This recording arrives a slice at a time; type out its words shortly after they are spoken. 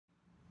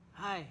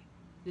Hi,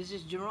 this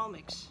is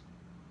Jeromix.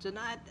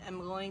 Tonight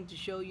I'm going to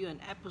show you an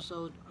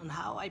episode on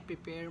how I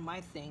prepare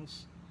my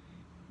things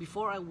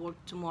before I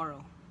work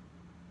tomorrow.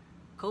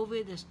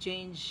 COVID has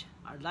changed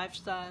our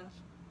lifestyles,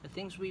 the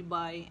things we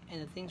buy,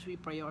 and the things we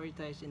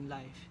prioritize in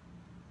life.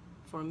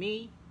 For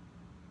me,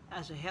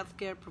 as a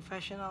healthcare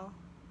professional,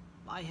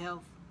 my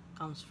health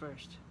comes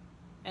first,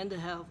 and the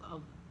health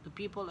of the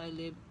people I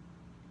live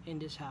in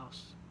this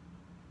house.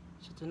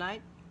 So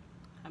tonight,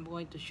 I'm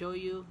going to show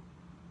you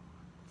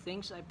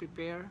things I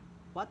prepare,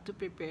 what to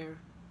prepare,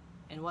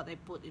 and what I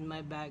put in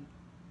my bag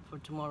for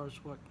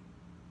tomorrow's work.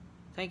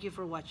 Thank you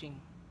for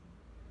watching.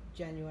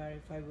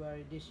 January,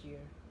 February this year.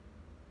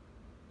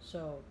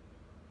 So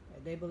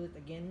I label it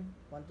again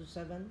 1 to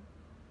 7.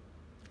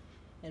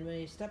 And when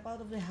I step out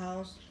of the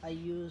house, I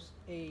use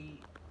a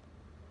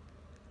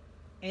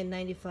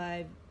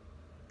N95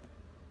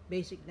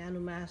 basic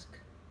nano mask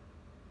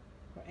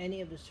or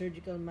any of the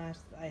surgical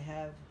masks I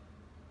have,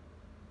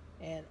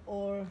 and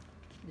or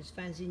this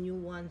fancy new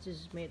ones. This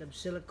is made of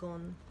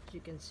silicone. As you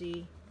can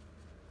see,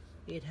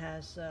 it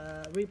has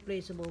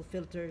replaceable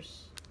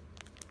filters,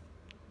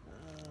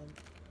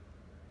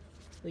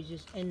 which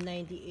is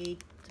N98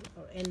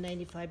 or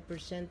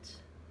N95%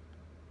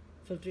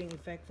 filtering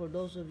effect. For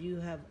those of you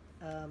who have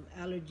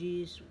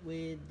allergies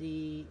with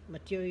the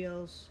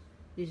materials,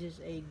 this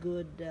is a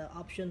good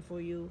option for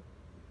you.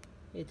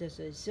 It has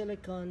a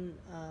silicone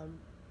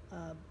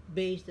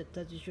base that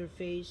touches your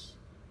face,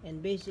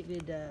 and basically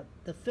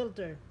the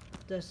filter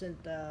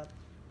doesn't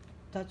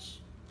touch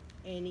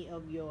any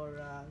of your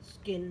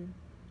skin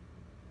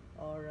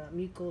or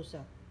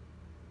mucosa.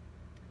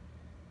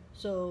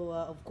 So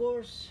of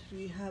course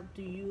we have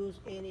to use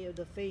any of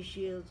the face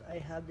shields. I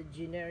have the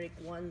generic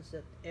ones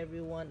that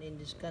everyone in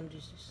this country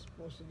is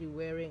supposed to be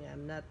wearing.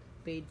 I'm not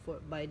paid for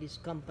by this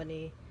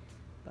company,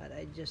 but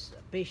a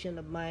patient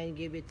of mine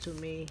gave it to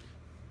me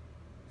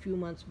a few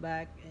months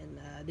back, and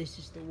this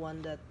is the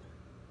one that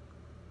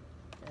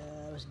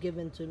was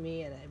given to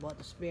me, and I bought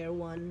a spare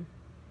one.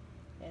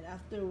 And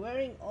after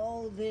wearing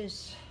all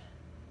these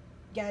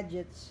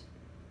gadgets,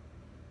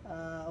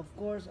 of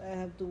course I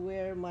have to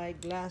wear my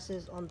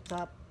glasses on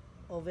top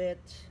of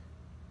it.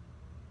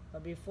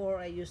 But before,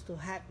 I used to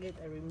hack it.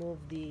 I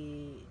removed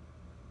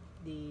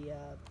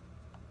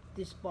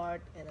this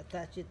part and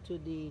attach it to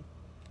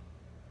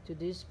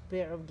this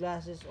pair of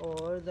glasses,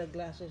 or the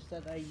glasses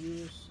that I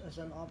use as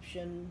an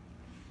option,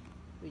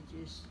 which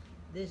is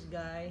this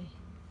guy.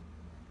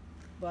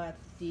 But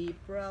the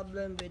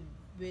problem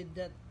with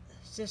that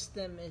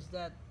system is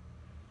that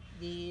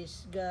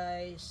these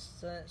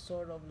guys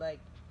sort of like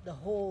the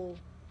hole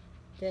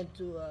tend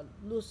to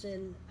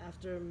loosen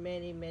after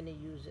many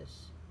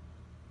uses.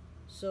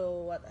 So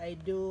what I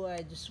do,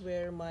 I just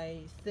wear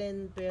my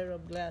thin pair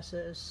of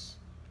glasses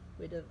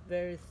with a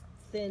very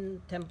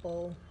thin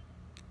temple,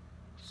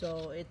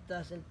 so it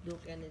doesn't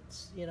look, and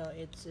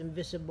it's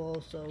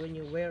invisible, so when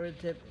you wear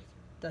it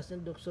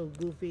doesn't look so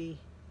goofy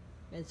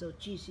and so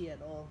cheesy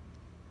at all.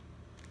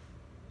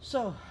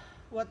 So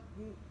what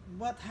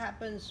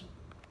happens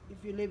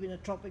if you live in a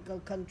tropical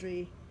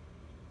country,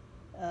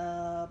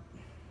 and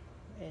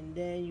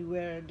then you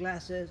wear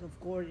glasses? Of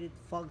course it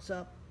fogs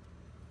up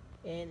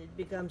and it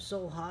becomes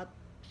so hot.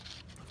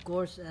 Of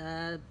course,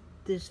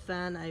 this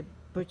fan I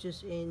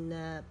purchased in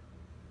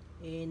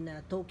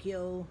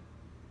Tokyo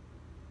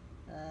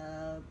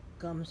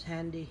comes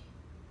handy.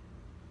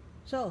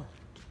 So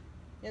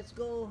let's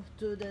go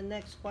to the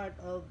next part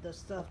of the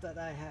stuff that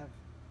I have.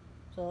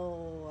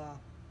 So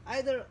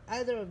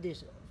either of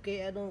these,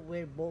 okay? I don't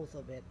wear both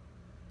of it,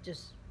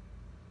 just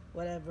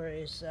whatever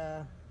is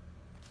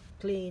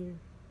clean.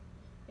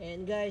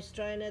 And guys,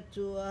 try not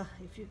to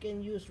if you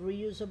can use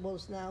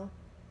reusables now.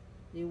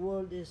 The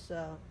world is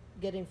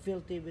getting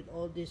filthy with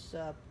all this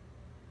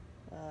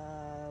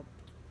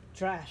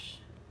trash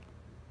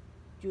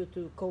due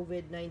to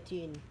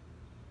COVID-19,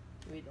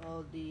 with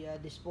all the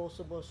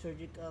disposable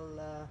surgical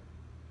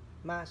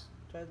masks.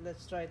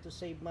 Let's try to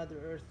save Mother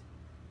Earth.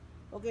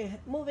 Okay,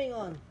 moving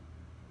on.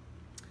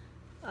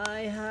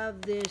 I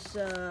have this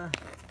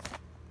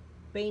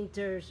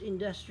painter's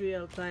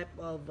industrial type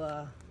of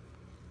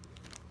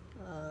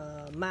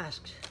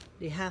mask,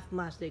 the half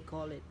mask they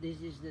call it. This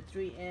is the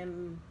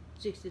 3M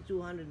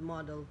 6200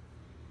 model.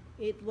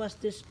 It was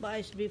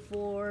despised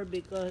before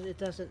because it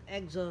has an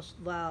exhaust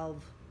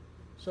valve.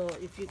 So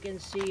if you can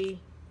see,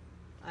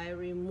 I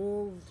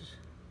removed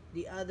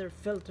the other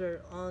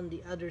filter on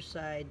the other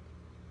side,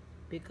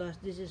 because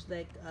this is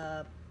like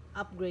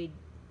upgrade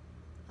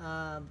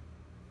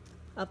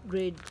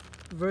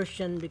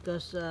version,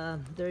 because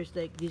there's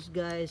like these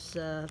guys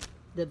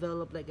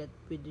developed like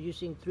with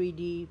using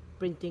 3D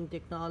printing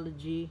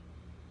technology,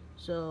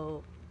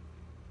 so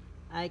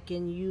I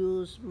can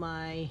use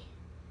my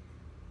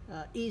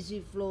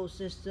easy flow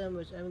system,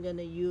 which I'm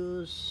gonna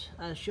use.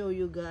 I'll show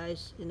you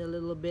guys in a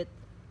little bit.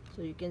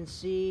 So you can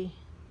see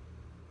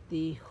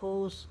the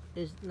hose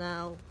is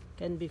now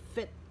can be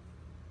fit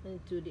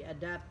into the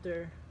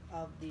adapter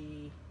of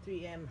the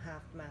 3M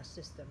half mask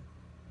system.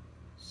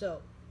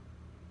 So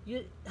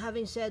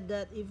having said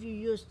that, if you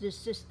use this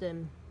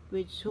system,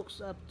 which hooks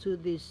up to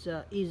this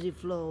easy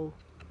flow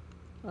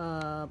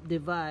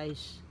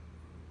device,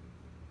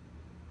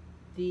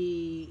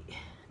 the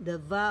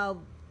valve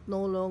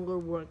no longer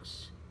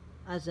works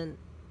as an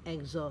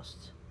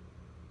exhaust,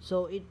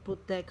 so it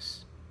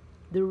protects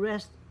the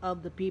rest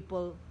of the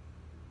people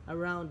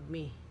around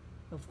me.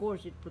 Of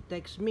course, it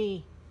protects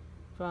me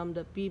from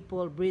the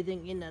people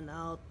breathing in and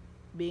out.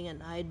 Being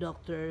an eye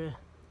doctor,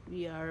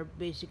 we are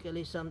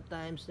basically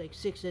sometimes like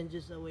 6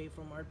 inches away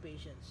from our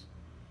patients.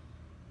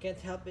 Can't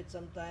help it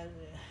sometimes.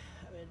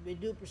 I mean, we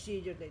do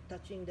procedures like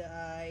touching the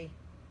eye,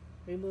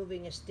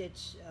 removing a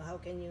stitch. How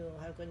can you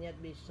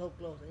be so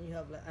close? And you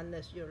have, like,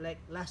 unless you're like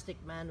Elastic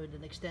Man with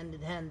an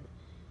extended hand,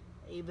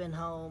 even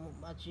how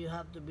much you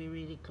have to be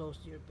really close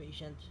to your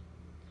patient.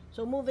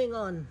 So moving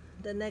on,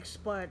 the next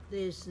part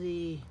is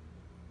the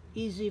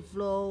easy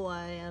flow.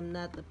 I am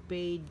not a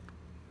paid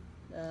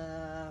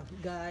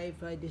guy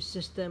by this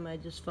system. I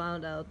just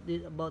found out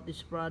about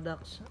this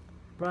product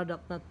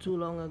not too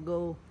long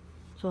ago.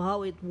 So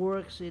how it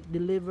works, it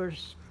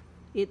delivers,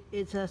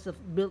 it has a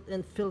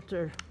built-in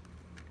filter,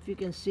 if you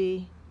can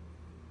see.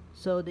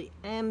 So the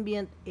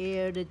ambient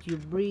air that you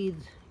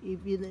breathe, if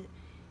you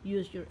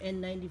use your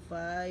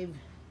N95,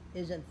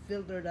 isn't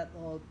filtered at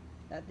all.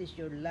 That is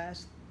your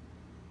last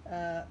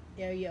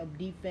area of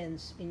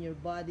defense in your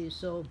body.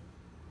 So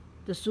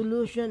the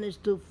solution is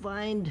to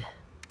find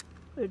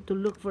or to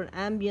look for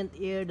ambient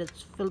air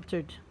that's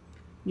filtered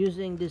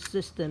using this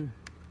system.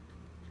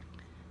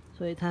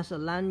 So it has a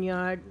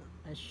lanyard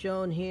as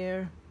shown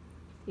here.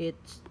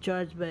 It's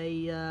charged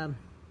by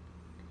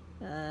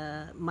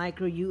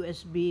micro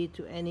USB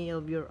to any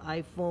of your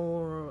iPhone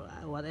or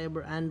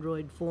whatever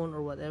Android phone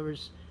or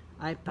whatever's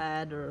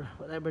iPad or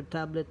whatever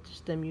tablet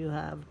system you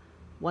have.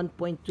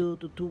 1.2 to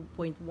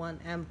 2.1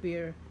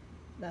 ampere.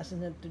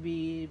 Doesn't have to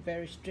be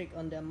very strict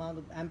on the amount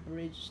of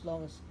amperage, as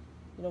long as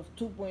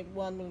 2.1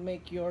 will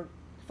make your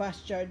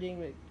fast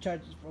charging. It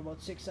charges for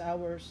about 6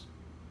 hours.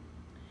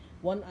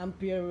 1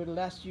 ampere will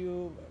last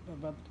you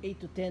about 8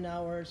 to 10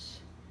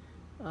 hours.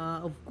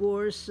 Of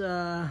course,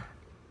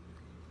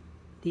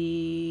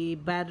 the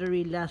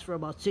battery lasts for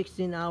about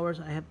 16 hours.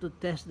 I have to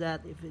test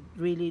that if it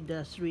really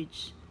does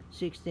reach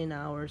 16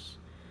 hours.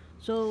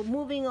 So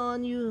moving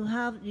on, you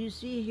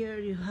see here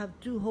you have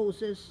two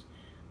hoses.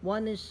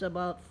 One is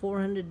about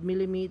 400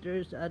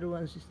 millimeters, the other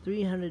one is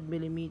 300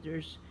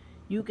 millimeters.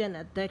 You can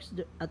attach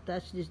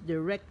this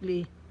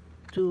directly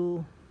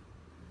to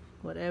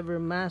whatever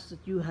mask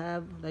that you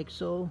have, like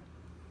so,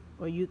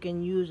 or you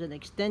can use an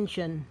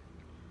extension.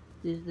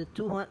 This is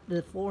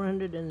the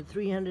 400 and the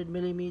 300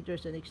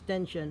 millimeters, an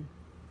extension.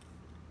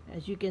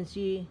 As you can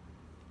see,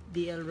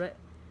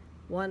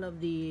 one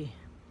of the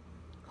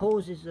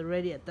hose is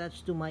already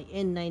attached to my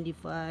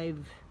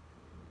N95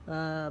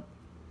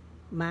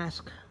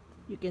 mask.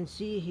 You can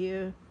see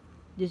here,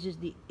 this is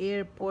the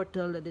air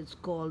portal that it's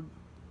called.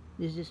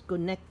 This is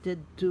connected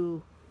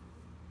to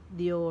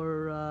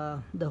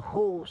the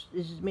hose.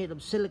 This is made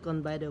of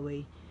silicone, by the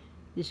way.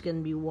 This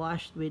can be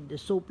washed with the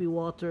soapy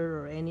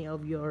water or any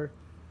of your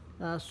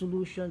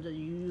solutions that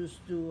you use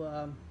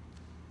to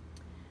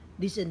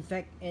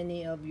disinfect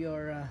any of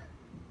your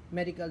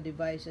medical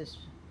devices.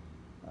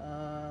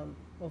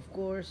 Of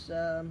course,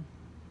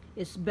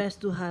 it's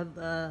best to have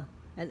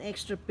an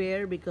extra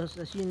pair, because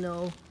as you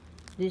know,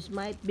 this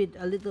might be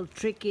a little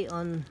tricky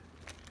on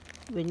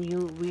when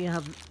we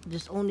have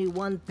just only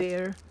one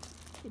pair.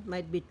 It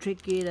might be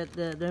tricky that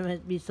there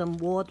might be some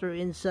water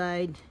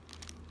inside,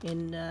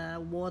 and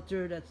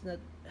water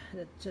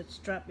that's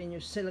trapped in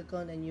your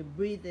silicone, and you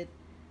breathe it.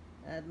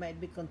 It might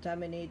be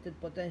contaminated,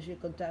 potentially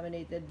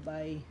contaminated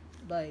by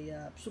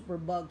super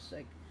bugs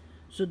like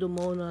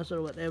Pseudomonas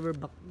or whatever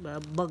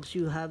bugs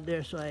you have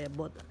there. So I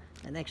bought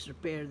an extra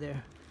pair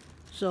there.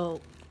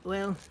 So,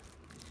 well,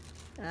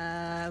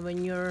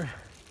 when you're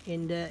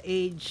in the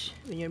age,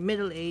 when you're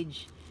middle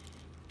age,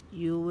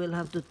 you will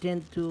have to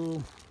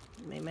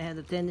may have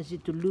the tendency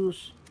to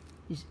lose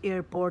these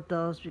air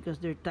portals because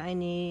they're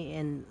tiny,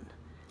 and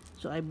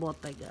so I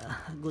bought like a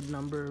good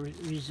number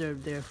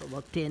reserved there for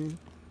about 10.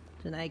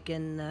 Then I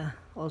can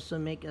also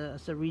make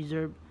as a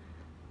reserve.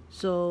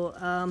 So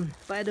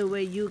by the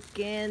way, you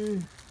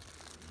can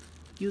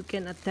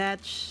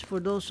attach, for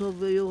those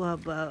of you who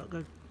have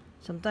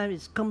sometimes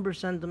it's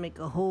cumbersome to make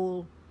a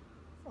hole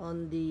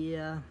on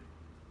the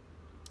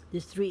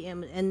this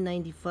 3M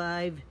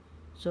N95.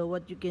 So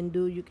what you can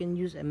do, you can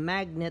use a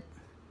magnet.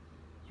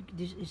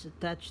 This is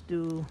attached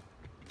to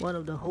one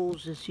of the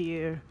hoses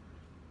here,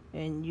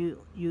 and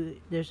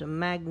there's a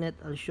magnet.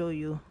 I'll show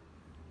you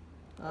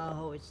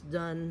how it's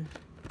done.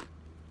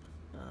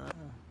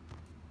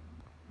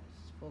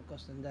 Let's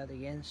focus on that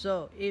again.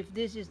 So if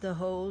this is the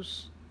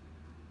hose,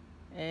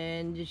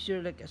 and it's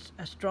sure like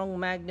a strong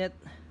magnet,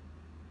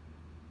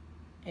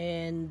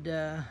 and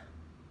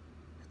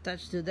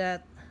attached to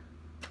that,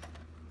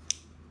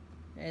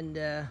 and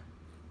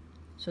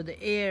so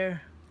the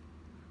air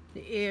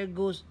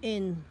goes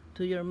in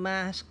to your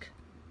mask.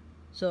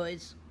 So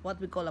it's what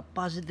we call a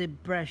positive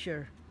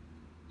pressure.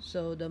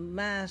 So the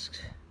mask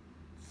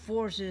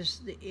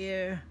forces the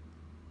air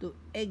to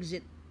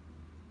exit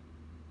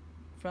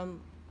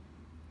from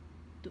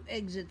to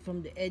exit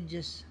from the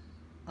edges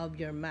of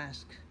your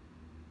mask.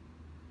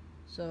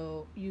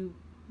 So you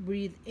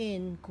breathe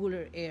in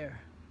cooler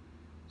air.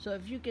 So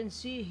if you can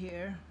see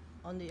here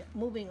on the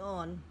moving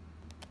on,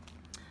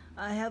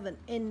 I have an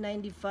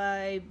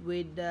N95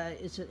 with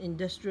it's an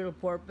industrial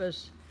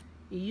purpose.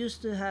 It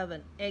used to have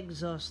an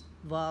exhaust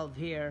valve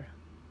here,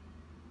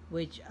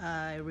 which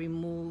I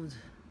removed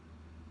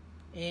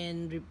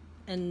and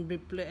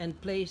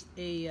placed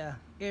a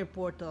air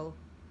portal,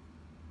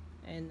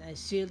 and I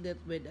sealed it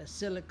with a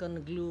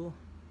silicone glue.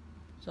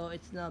 So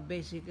it's now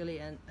basically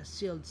a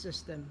sealed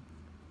system.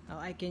 Now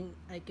I can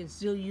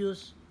still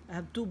use. I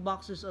have 2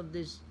 boxes of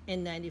this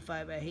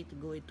N95. I hate to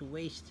go into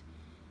waste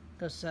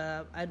because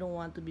I don't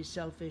want to be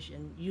selfish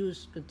and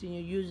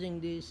continue using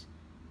this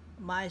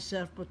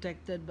myself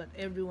protected, but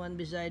everyone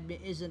beside me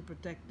isn't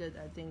protected.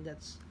 I think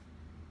that's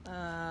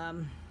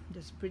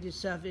pretty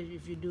selfish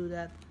if you do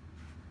that.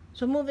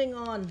 So moving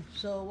on.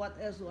 So what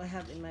else do I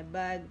have in my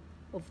bag?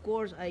 Of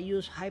course, I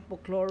use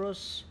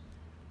hypochlorous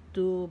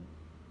to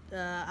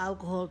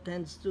alcohol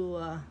tends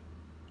to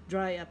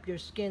dry up your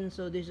skin.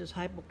 So this is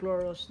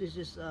hypochlorous. This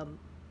is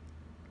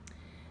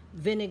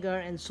vinegar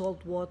and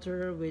salt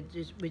water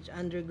which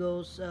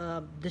undergoes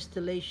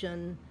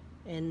distillation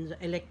and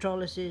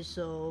electrolysis.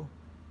 So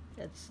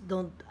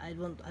I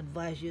don't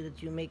advise you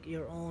that you make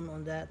your own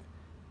on that.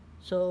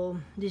 So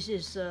this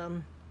is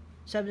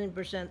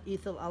 17%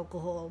 ethyl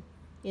alcohol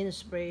in a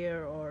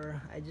sprayer,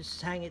 or I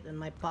just hang it in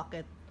my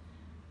pocket.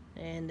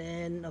 And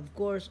then of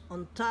course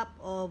on top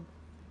of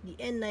the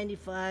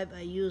N95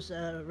 I use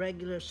a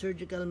regular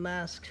surgical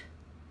mask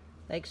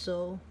like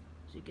so,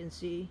 as you can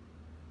see.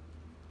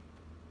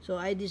 So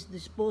I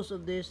dispose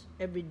of this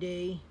every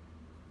day.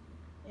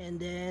 And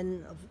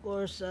then of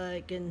course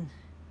I can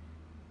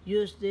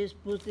use this,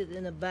 put it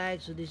in a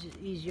bag, so this is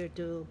easier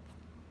to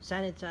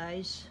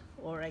sanitize.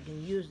 Or I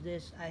can use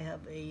this. I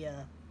have a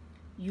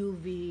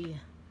UV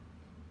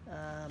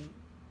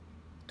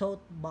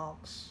tote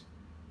box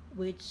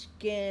which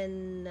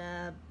can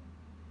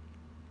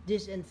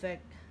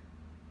disinfect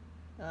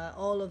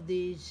all of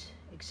these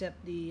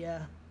except the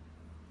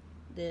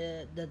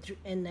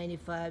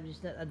N95.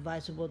 Is not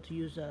advisable to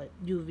use a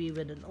UV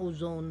with an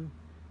ozone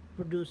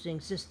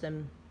producing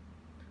system.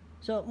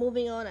 So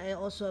moving on, I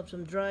also have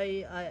some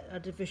dry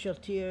artificial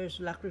tears,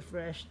 lac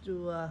refresh,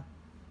 to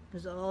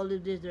because all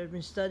of this, there have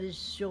been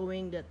studies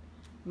showing that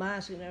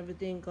mask and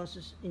everything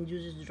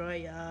induces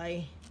dry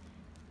eye.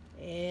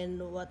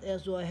 And what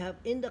else do I have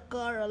in the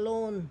car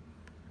alone?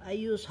 I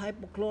use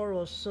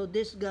hypochlorous. So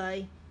this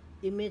guy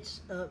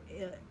emits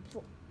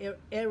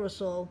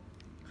aerosol,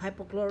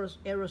 hypochlorous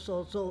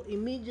aerosol. So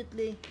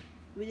immediately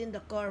within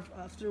the car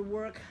after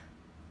work,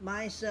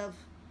 myself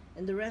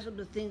and the rest of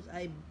the things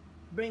I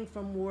bring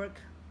from work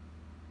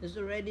is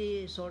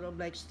already sort of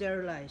like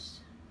sterilized.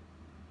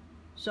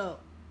 So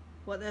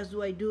what else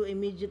do I do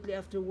immediately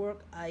after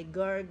work? I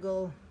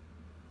gargle.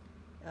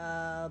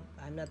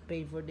 I'm not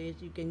paid for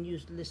this. You can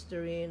use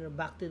Listerine or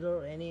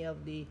Bactidor or any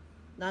of the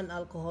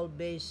non-alcohol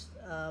based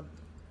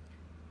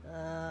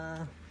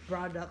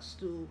products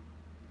to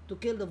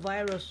kill the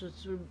virus,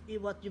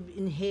 what you've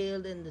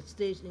inhaled and that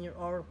stays in your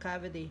oral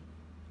cavity.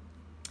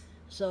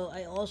 So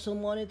I also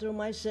monitor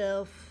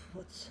myself.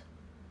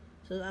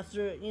 So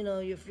after,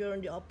 if you're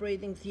in the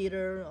operating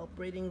theater,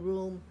 operating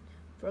room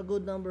for a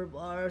good number of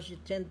hours, you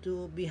tend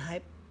to be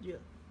hyped.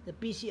 The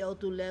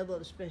PCO2 level,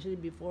 especially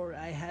before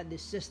I had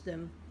this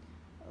system,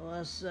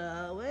 was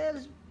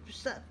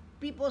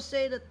people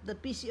say that the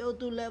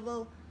PCO2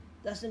 level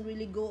doesn't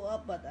really go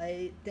up, but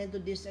I tend to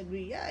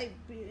disagree. Yeah,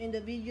 in the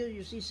video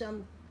you see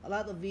a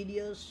lot of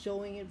videos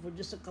showing it for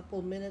just a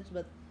couple minutes,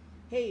 but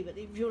hey, but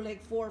if you're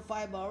like 4 or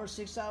 5 hours,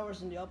 6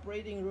 hours in the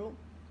operating room,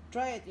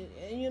 try it,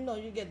 and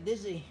you get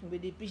dizzy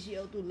with the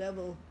PCO2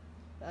 level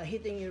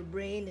hitting your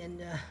brain,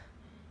 and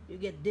you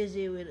get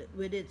dizzy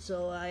with it.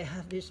 So I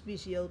have this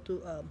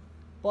PCO2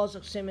 pulse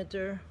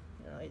oximeter.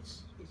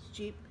 It's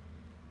cheap,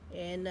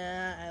 and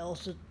I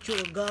also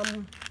chew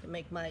gum to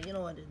make my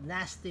it's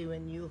nasty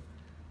when you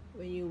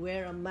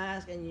wear a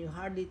mask and you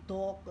hardly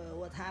talk.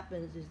 What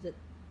happens is that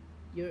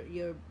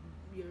your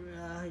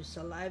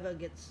saliva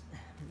gets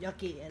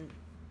yucky, and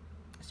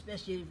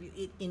especially if you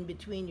eat in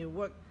between your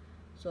work.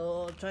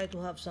 So try to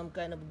have some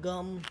kind of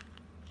gum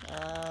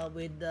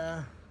with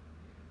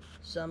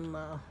some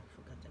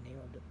forgot the name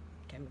of the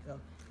chemical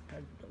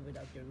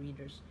without your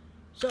readers.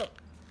 So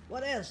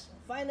what else?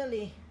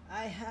 Finally,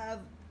 I have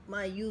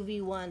my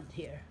UV wand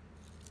here.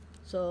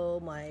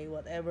 So my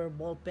whatever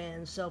ball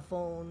pens, cell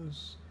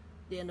phones.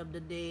 At the end of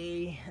the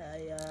day,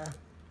 I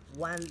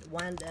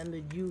wand them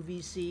with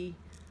UVC.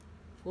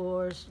 Of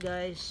course,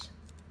 guys,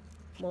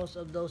 most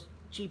of those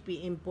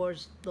cheapy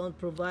imports don't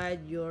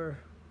provide your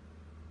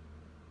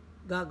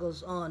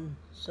goggles on.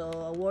 So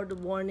a word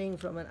of warning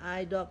from an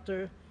eye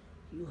doctor: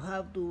 you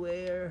have to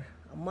wear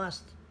a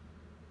must.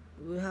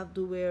 You have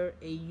to wear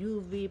a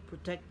UV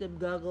protective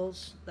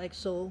goggles like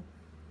so,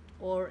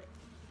 or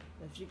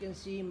as you can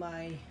see,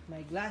 my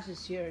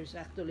glasses here is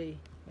actually,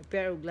 my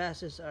pair of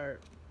glasses are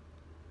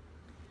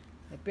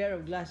my pair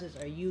of glasses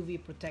are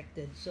UV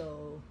protected,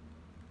 so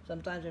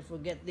sometimes I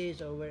forget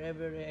this, or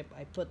wherever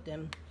I put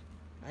them,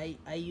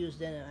 I use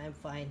them and I'm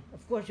fine.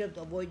 Of course, you have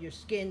to avoid your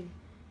skin.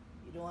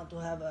 You don't want to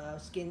have a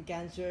skin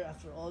cancer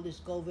after all this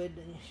COVID,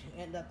 and you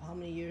end up how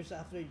many years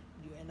after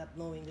you end up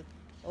knowing that,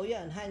 oh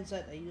yeah, in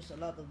hindsight, I used a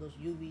lot of those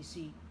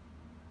UVC.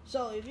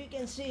 So if you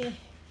can see,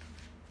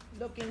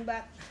 looking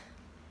back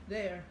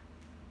there,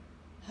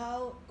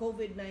 how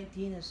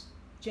COVID-19 has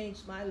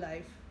changed my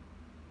life,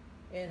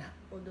 and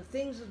the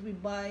things that we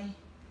buy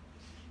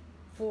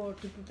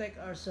to protect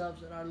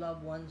ourselves and our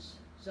loved ones.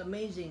 It's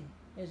amazing,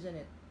 isn't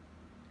it?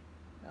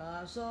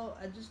 So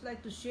I'd just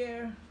like to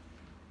share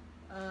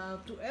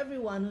to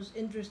everyone who's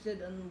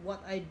interested in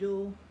what I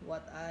do,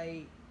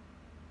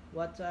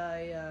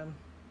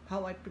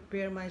 how I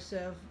prepare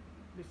myself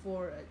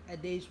before a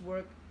day's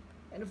work,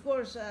 and of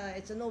course,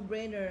 it's a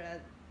no-brainer.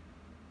 At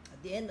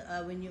the end,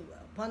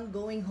 upon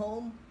going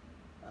home,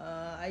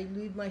 I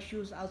leave my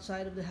shoes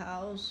outside of the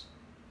house.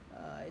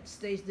 It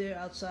stays there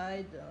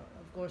outside.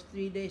 Of course,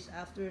 3 days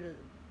after,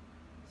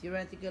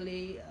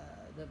 theoretically,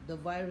 the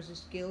virus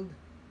is killed.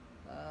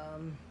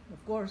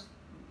 Of course,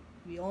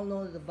 we all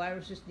know that the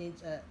virus just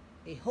needs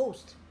a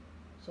host,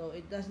 so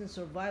it doesn't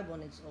survive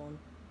on its own.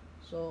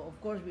 So of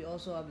course, we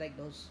also have like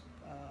those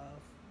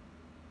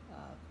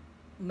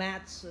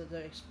mats that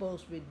are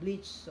exposed with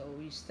bleach, so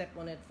we step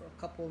on it for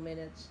a couple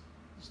minutes,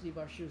 just leave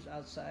our shoes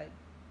outside,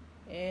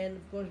 and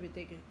of course we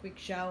take a quick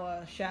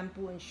shower,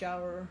 shampoo and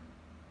shower.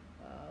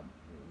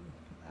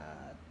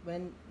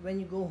 When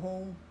you go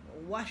home,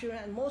 wash your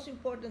hands. Most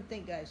important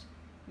thing, guys,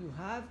 you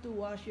have to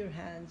wash your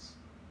hands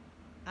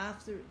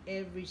after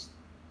every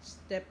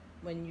step.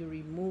 When you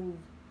remove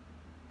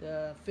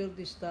the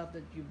filthy stuff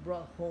that you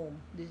brought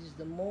home, this is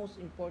the most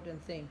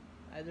important thing.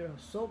 Either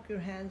soak your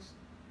hands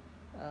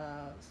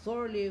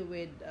thoroughly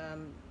with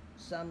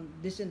some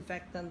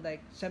disinfectant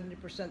like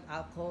 70%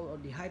 alcohol or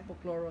the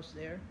hypochlorous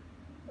there,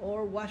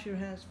 or wash your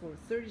hands for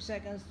 30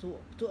 seconds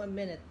to a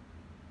minute.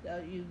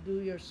 You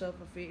do yourself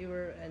a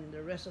favor and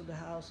the rest of the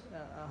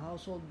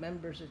household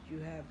members that you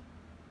have.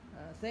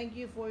 Thank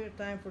you for your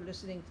time, for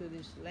listening to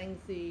this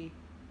lengthy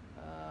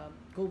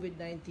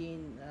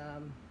COVID-19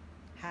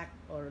 hack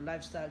or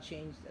lifestyle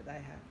change that I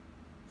have.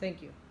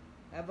 Thank you.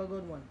 Have a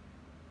good one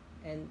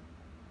and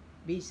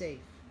be safe.